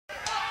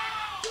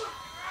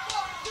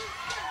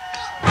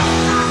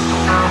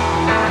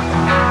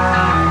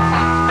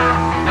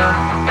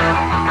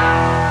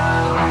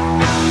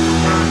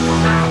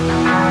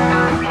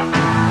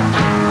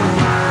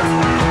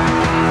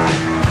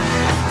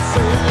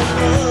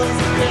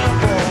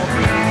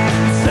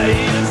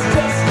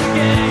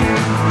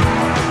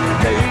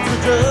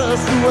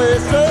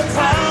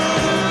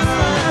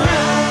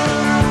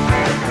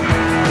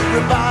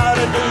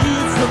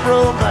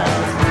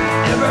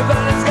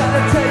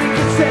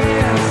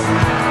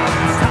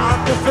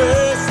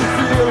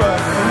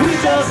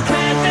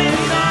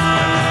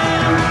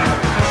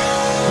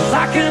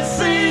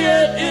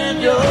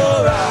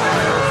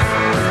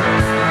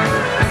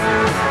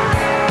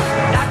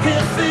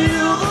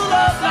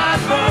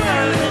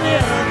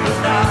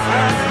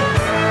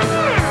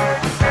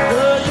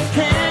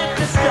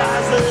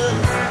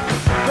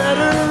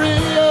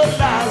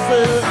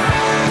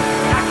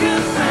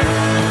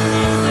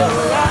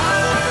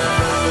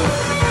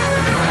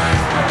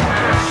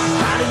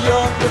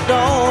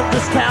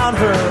discount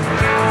her.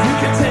 You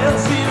can tell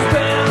she's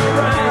been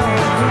around.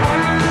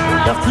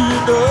 After you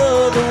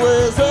know the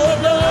ways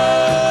of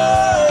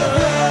love,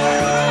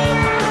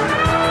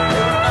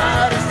 the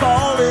night is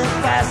falling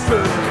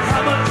faster.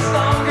 How much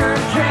longer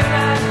can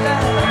I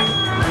last?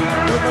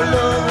 When my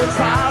love will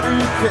try to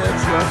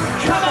catch you.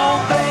 Come on,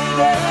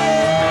 baby,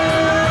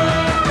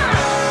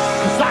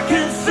 'cause I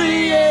can see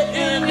it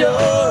in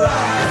your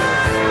eyes.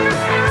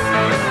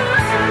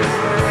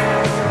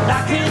 I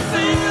can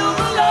feel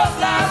the love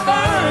light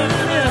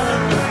burning in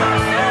your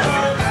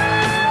mind.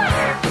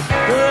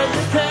 Girl,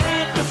 you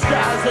can't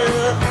disguise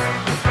it.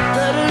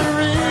 Better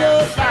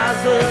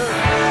realize it.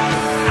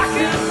 I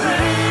can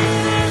see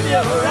it in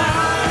your eyes.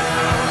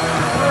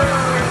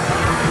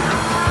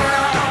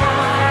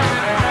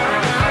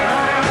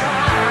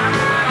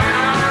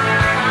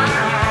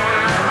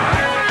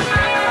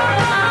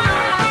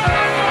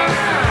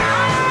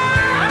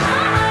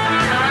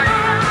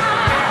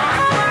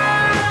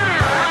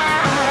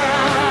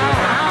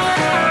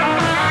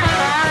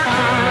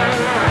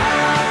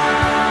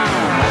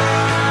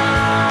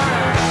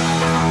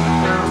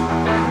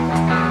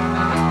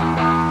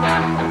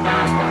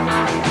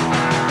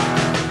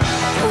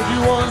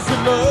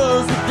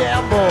 Love's a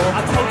gamble.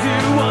 I told you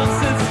once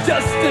it's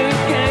just a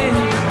game.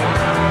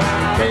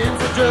 Games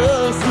are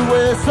just a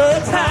waste of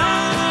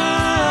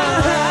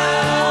time.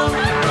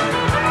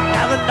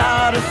 And the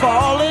night is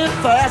falling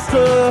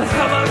faster.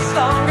 How much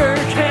longer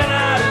can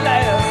I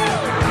last?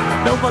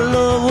 No, my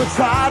love will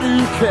try to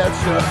catch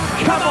you.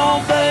 Come on,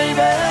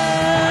 baby,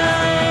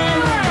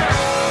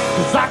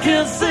 'cause I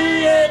can see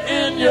it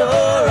in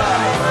your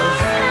eyes.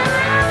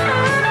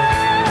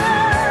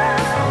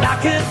 I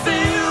can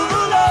feel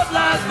the love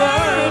light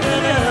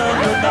burning in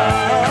the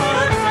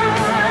night.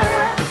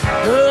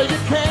 Girl, you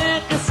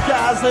can't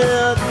disguise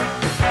it.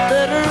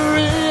 Better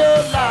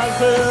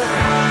realize it.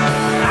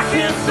 I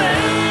can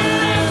see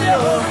it in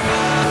your.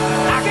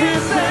 I can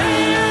see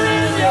it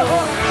in your.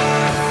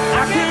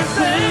 I can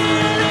see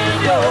it in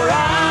your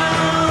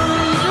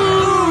eyes.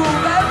 Ooh,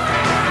 baby,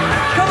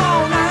 come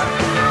on now.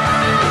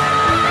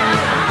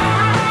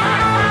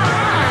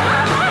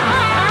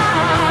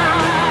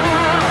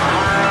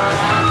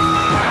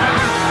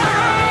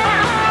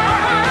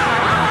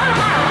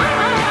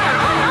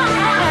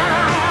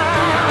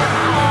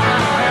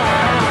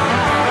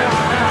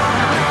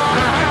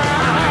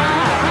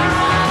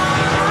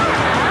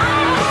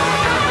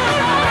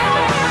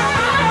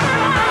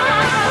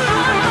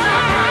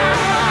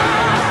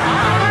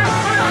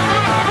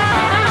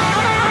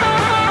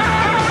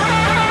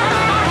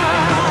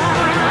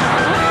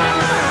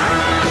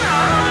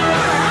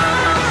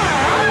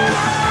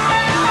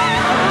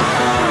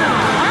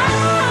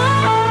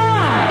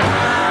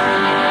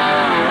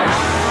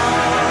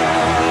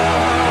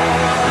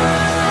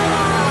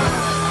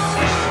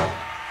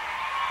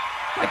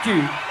 Thank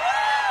you.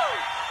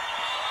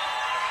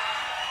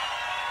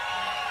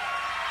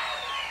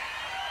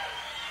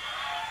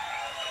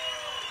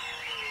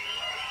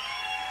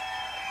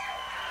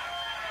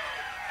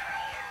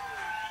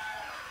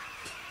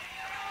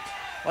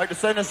 I'd like to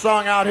sing this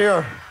song out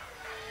here.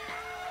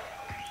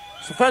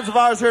 Some friends of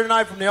ours here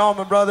tonight from the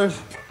Allman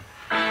Brothers.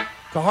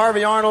 To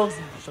Harvey Arnold,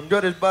 some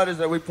good buddies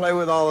that we play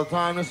with all the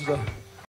time. This is a